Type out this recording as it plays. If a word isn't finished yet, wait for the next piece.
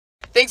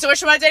Thanks so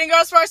much for my dating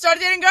girls before I started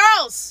dating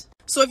girls.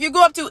 So if you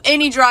go up to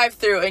any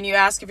drive-thru and you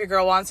ask if your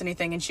girl wants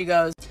anything and she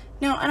goes,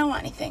 no, I don't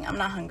want anything, I'm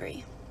not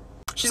hungry,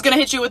 she's gonna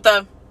hit you with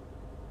the,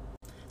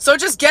 so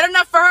just get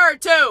enough for her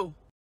too.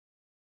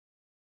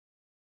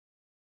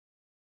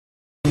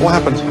 What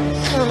happened?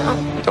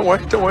 Don't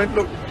worry,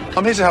 look,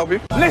 I'm here to help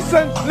you.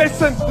 Listen.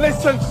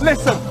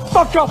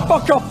 Fuck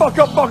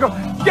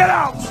off. Get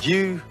out.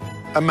 You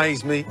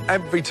amaze me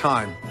every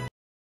time.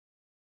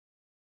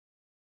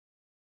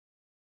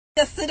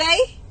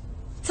 Yesterday,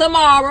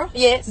 tomorrow,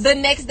 yes, the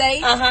next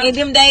day, and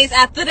them days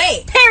after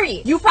that.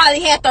 Period. You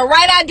probably had the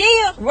right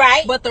idea,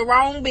 right, but the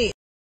wrong bit.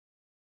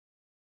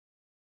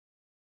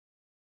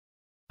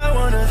 I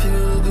wanna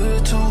feel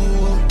good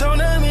too. Don't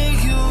let me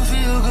make you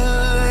feel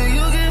good.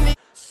 You give me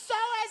so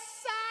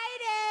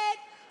excited,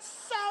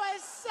 so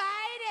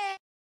excited.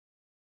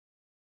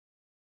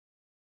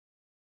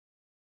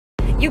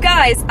 You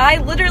guys, I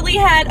literally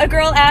had a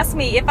girl ask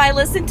me if I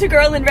listened to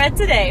Girl in Red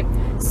today.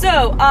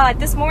 So,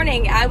 this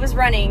morning I was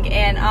running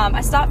and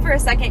I stopped for a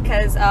second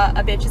because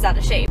a bitch is out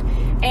of shape.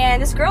 And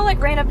this girl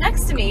like ran up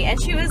next to me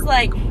and she was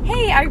like,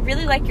 hey, I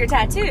really like your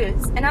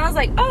tattoos. And I was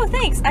like, oh,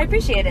 thanks, I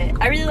appreciate it.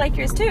 I really like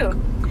yours too.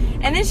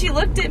 And then she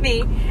looked at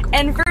me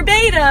and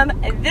verbatim,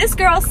 this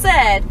girl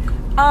said,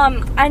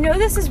 I know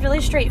this is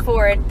really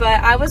straightforward,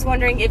 but I was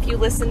wondering if you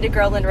listened to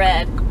Girl in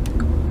Red.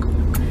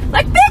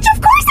 Like, bitch,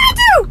 of course I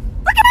do!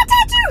 Look at my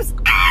tattoos!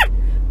 Ah!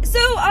 So,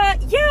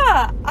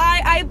 yeah,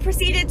 I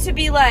proceeded to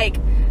be like,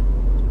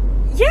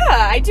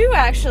 yeah, I do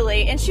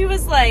actually. And she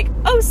was like,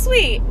 oh,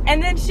 sweet.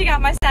 And then she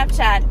got my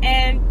Snapchat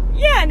and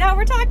yeah, now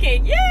we're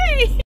talking.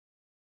 Yay!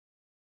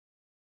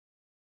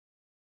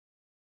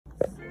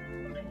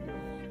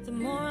 The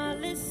more I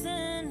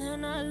listen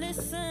and I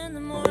listen,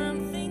 the more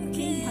I'm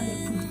thinking.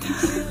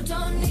 You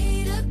don't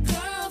need a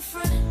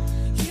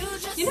girlfriend.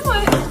 You know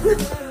what?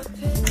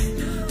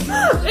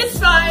 It's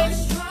fine.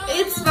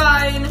 It's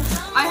fine.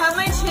 I have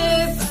my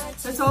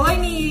chips. That's all I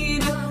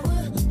need.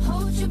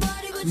 hold your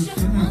body, but you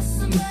want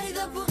somebody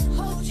that will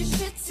hold your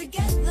shit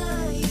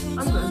together. You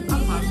I'm good.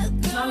 I'm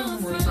fine. Not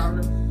even worried about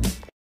it.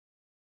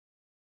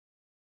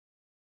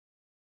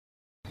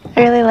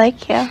 I really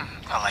like you.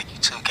 I like you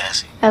too,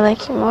 Cassie. I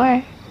like you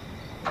more.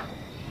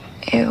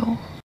 Ew.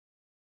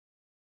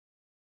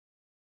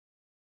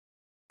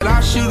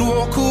 I should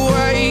walk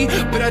away,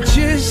 but I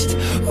just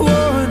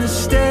wanna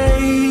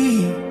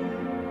stay.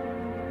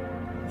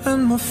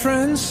 And my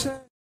friends say,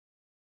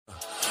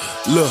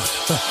 look,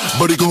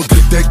 buddy gon'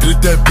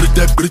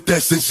 get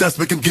that, send shots,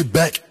 make him get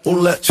back.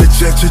 All that chit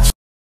chat.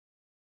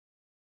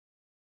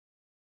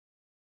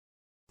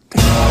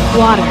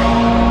 Water.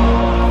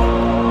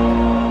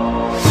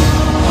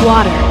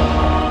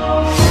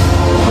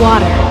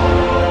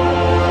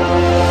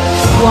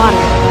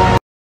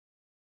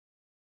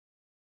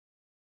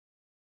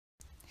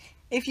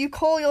 If you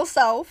call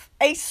yourself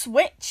a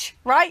switch,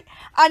 right,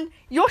 and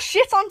you're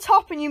shit on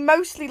top and you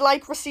mostly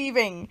like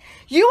receiving,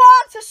 you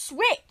aren't a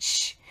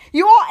switch.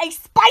 You are a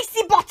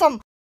spicy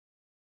bottom.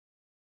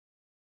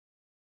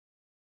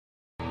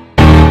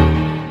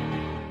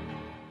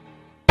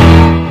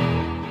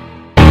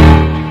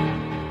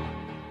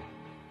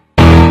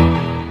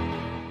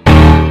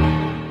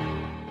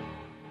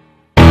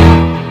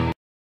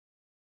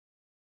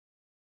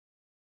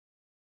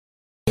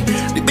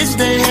 The bitch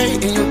they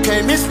hate and you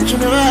can't miss what you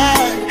never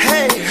had.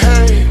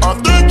 Hey,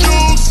 off the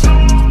juice,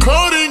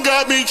 codeine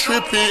got me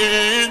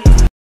tripping.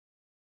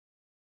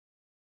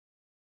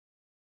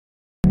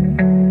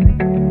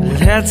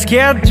 Let's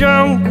get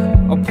drunk.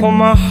 I'll pour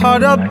my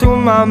heart up through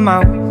my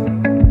mouth.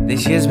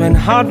 This year's been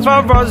hard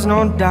for us,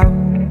 no doubt.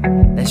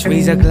 Let's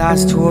raise a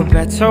glass to a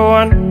better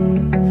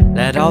one.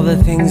 Let all the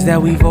things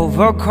that we've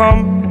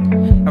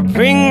overcome I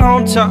bring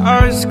home to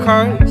us,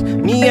 cause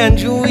me and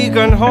you, we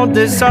can hold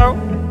this out.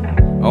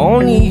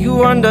 Only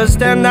you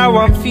understand how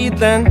I'm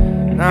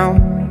feeling now,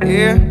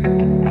 yeah.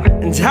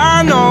 And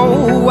I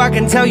know I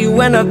can tell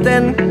you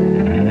anything.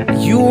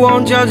 You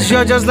won't judge,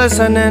 you're just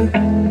listening,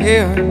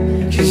 yeah.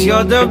 Cause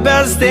you're the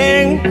best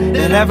thing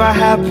that ever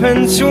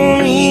happened to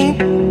me.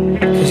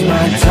 Cause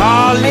my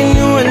darling,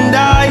 you and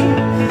I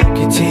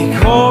could take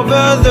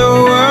over the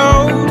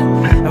world,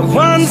 and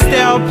one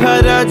step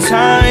at a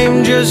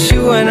time, just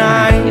you and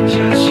I.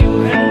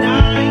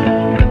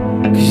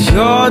 Cause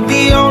you're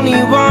the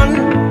only one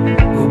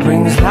who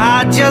brings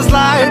light just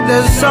like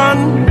the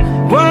sun.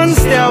 One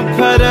step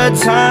at a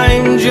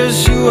time,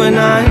 just you and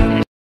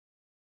I.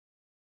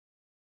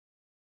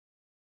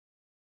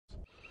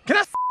 Can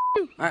I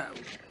you?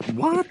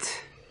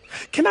 What?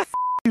 Can I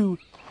you,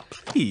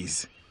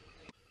 please?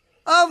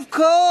 Of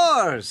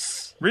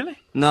course! Really?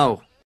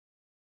 No.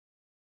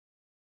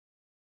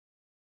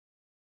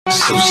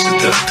 So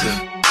seductive.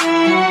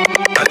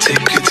 I take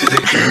you to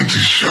the candy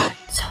shop.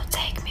 So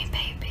take me,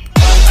 baby.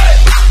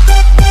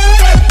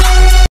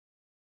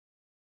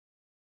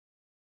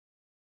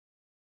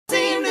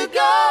 seem to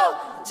go.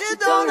 Just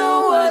don't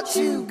know what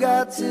you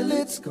got till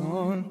it's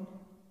gone.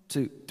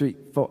 2, 3,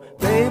 4.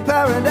 Bay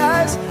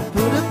paradise,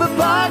 put up a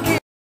pocket.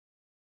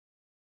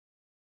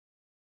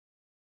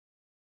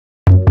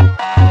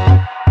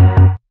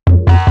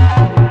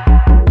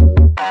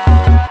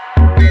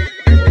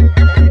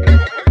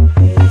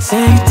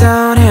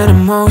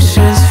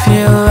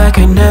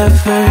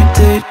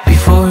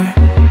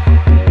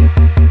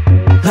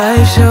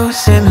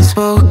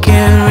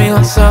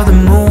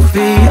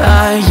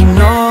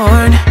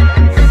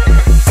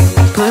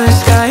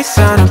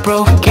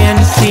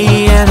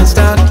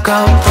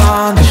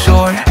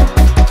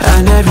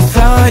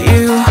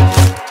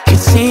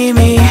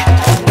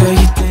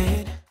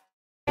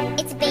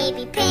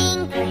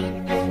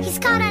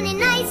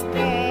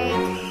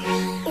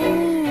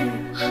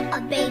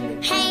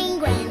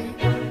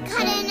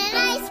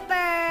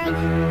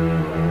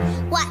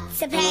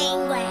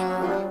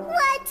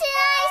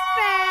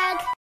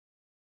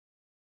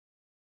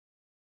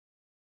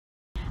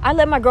 I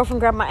let my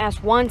girlfriend grab my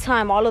ass one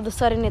time. All of a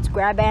sudden, it's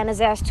grab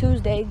Anna's ass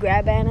Tuesday,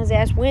 grab Anna's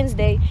ass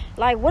Wednesday.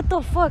 Like, what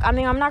the fuck? I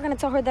mean, I'm not gonna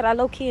tell her that I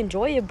low-key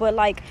enjoy it, but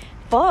like,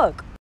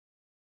 fuck.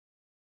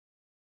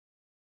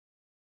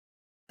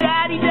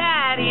 Daddy,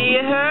 daddy,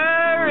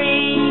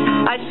 hurry.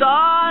 I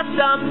saw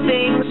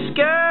something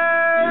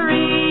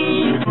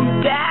scurry.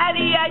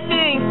 Daddy, I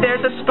think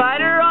there's a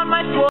spider on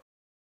my floor.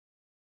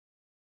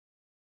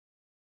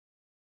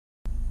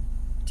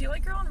 Do you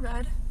like Girl in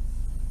Red?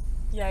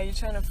 Yeah, you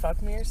trying to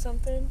fuck me or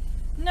something?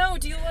 No,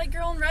 do you like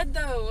Girl in Red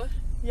though?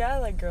 Yeah, I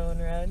like Girl in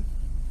Red.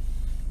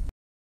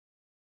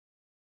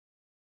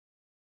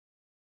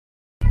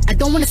 I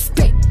don't wanna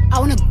spit, I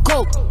wanna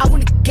go, I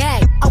wanna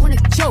gag, I wanna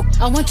choke.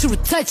 I want you to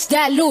touch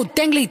that little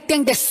dangly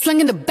thing that's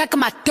swinging the back of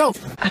my throat.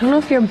 I don't know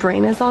if your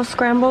brain is all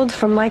scrambled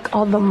from like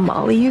all the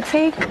Molly you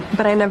take,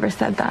 but I never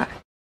said that.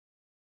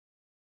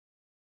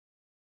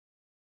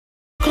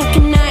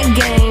 Clocking that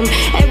game,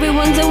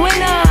 everyone's a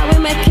winner,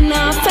 we're making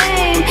our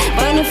fame.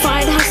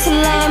 Bonafide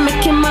hustler,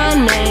 making my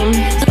name.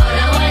 All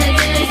I wanna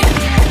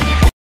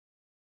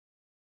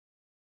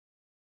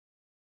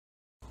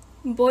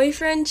do.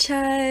 Boyfriend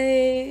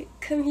chat,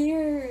 come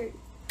here.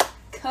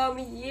 Come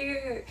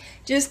here.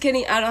 Just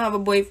kidding, I don't have a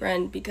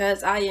boyfriend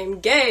because I am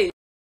gay.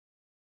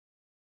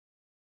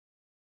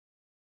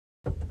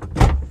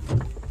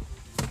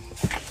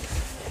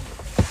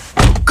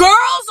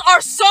 Girls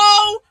are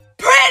so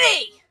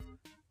pretty!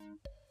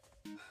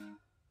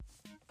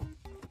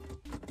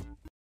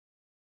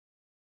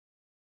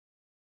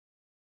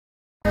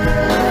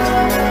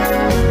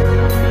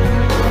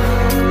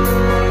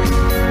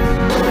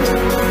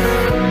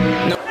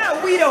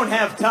 Now, we don't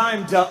have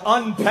time to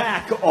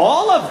unpack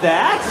all of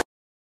that.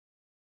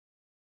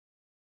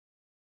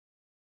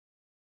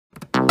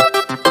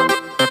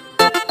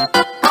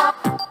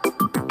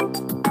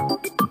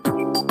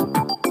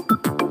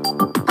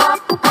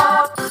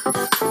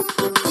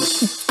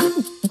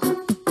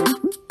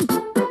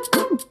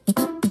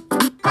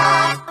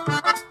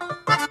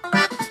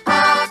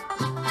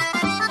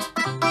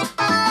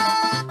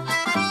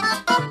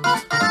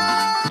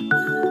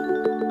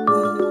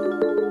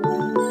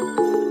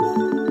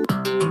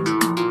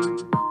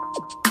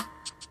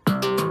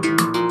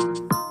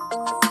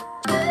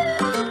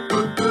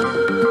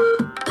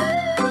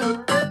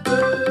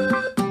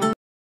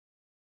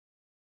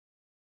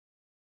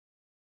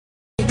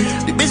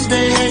 The bitch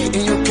they hate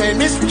and you can't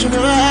miss what you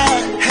never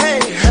had. Hey,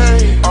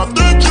 hey, off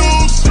the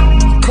juice,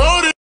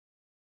 coated.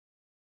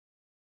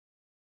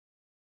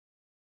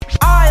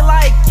 I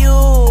like you,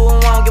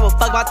 won't give a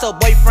fuck about your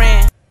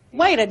boyfriend.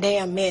 Wait a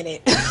damn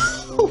minute.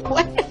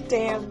 Wait a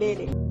damn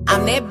minute.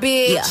 I'm that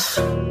bitch.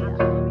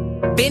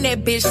 Been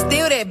that bitch,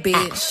 still that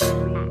bitch.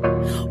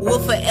 Will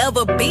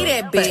forever be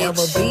that bitch.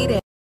 Forever be that.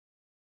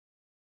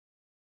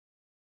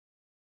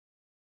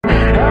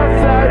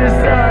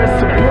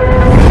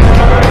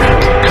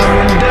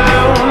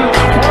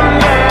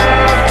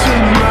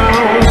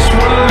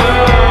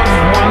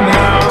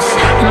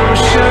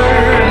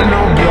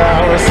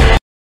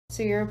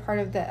 So you're a part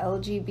of the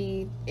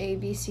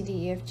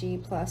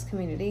LGBTABCDEFG plus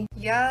community?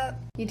 Yeah.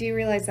 You do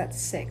realize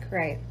that's sick,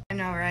 right? I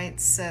know, right?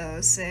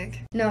 So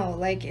sick. No,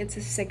 like it's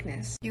a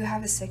sickness. You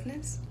have a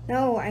sickness?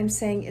 No, I'm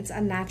saying it's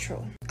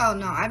unnatural. Oh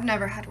no, I've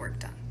never had work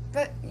done.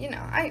 But, you know,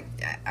 I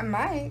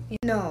might.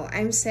 No,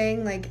 I'm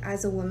saying like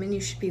as a woman you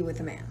should be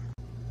with a man.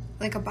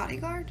 Like a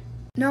bodyguard?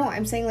 No,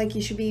 I'm saying like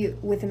you should be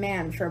with a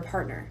man for a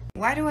partner.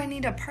 Why do I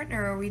need a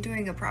partner? Are we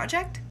doing a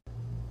project?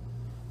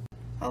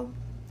 Oh,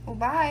 well,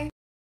 bye.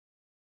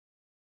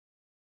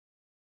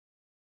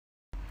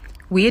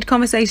 Weird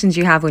conversations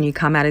you have when you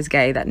come out as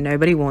gay that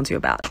nobody warns you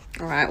about.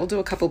 All right, we'll do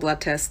a couple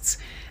blood tests.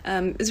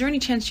 Is there any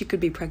chance you could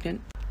be pregnant?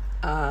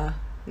 No.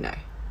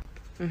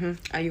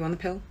 Are you on the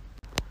pill?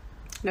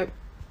 Nope.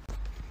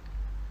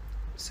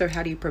 So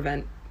how do you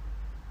prevent?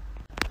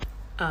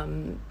 I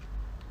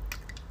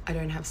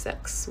don't have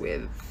sex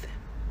with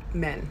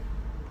men.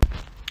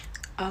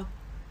 Oh.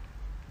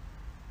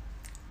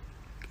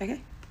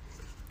 Okay.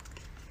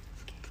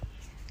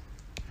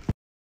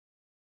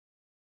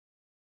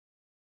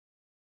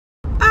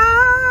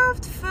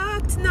 I've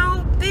fucked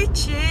no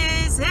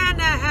bitches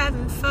and I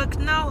haven't fucked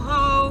no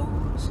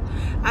hoes.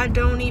 I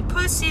don't eat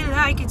pussy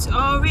like it's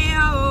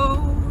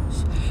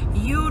Oreos.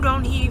 You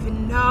don't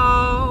even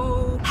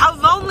know how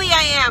lonely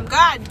I am.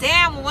 God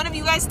damn, will one of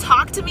you guys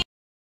talk to me?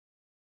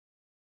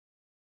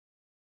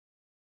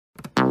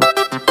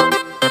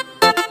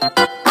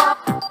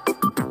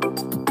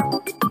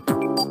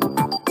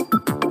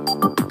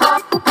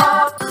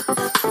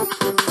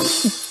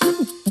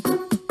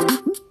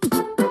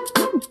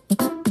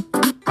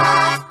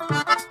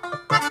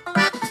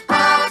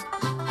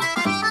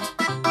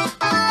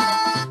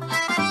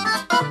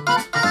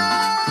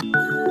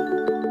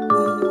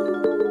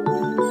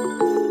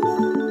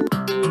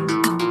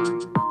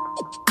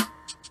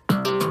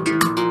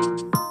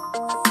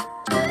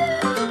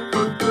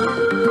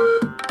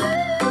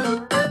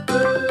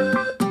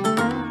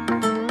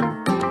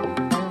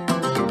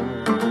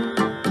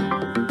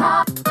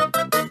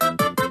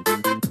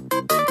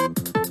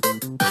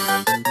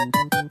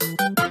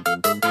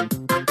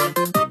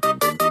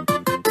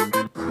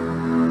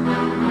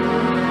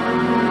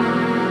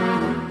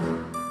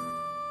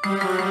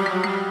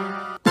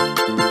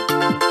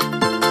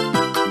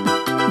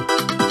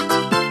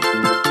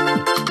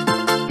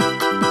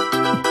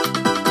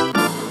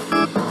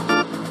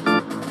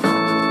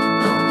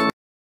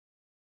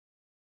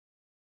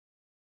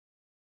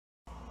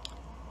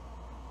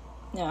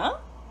 No?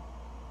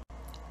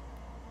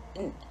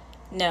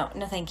 No,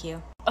 thank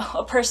you. Oh,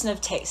 a person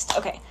of taste.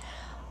 Okay.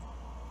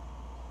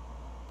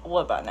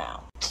 What about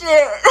now? Shit.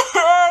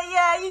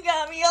 Yeah, you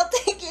got me. I'll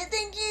take it.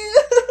 Thank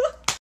you.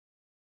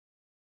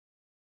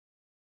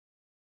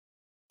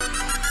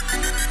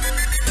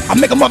 I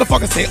make a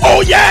motherfucker say,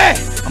 oh yeah!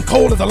 I'm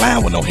cold as a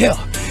lion with no hair.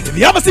 If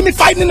you ever see me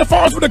fighting in the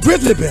forest with a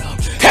grizzly bear,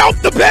 help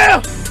the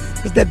bear!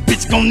 Cause that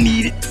bitch gon'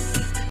 need it.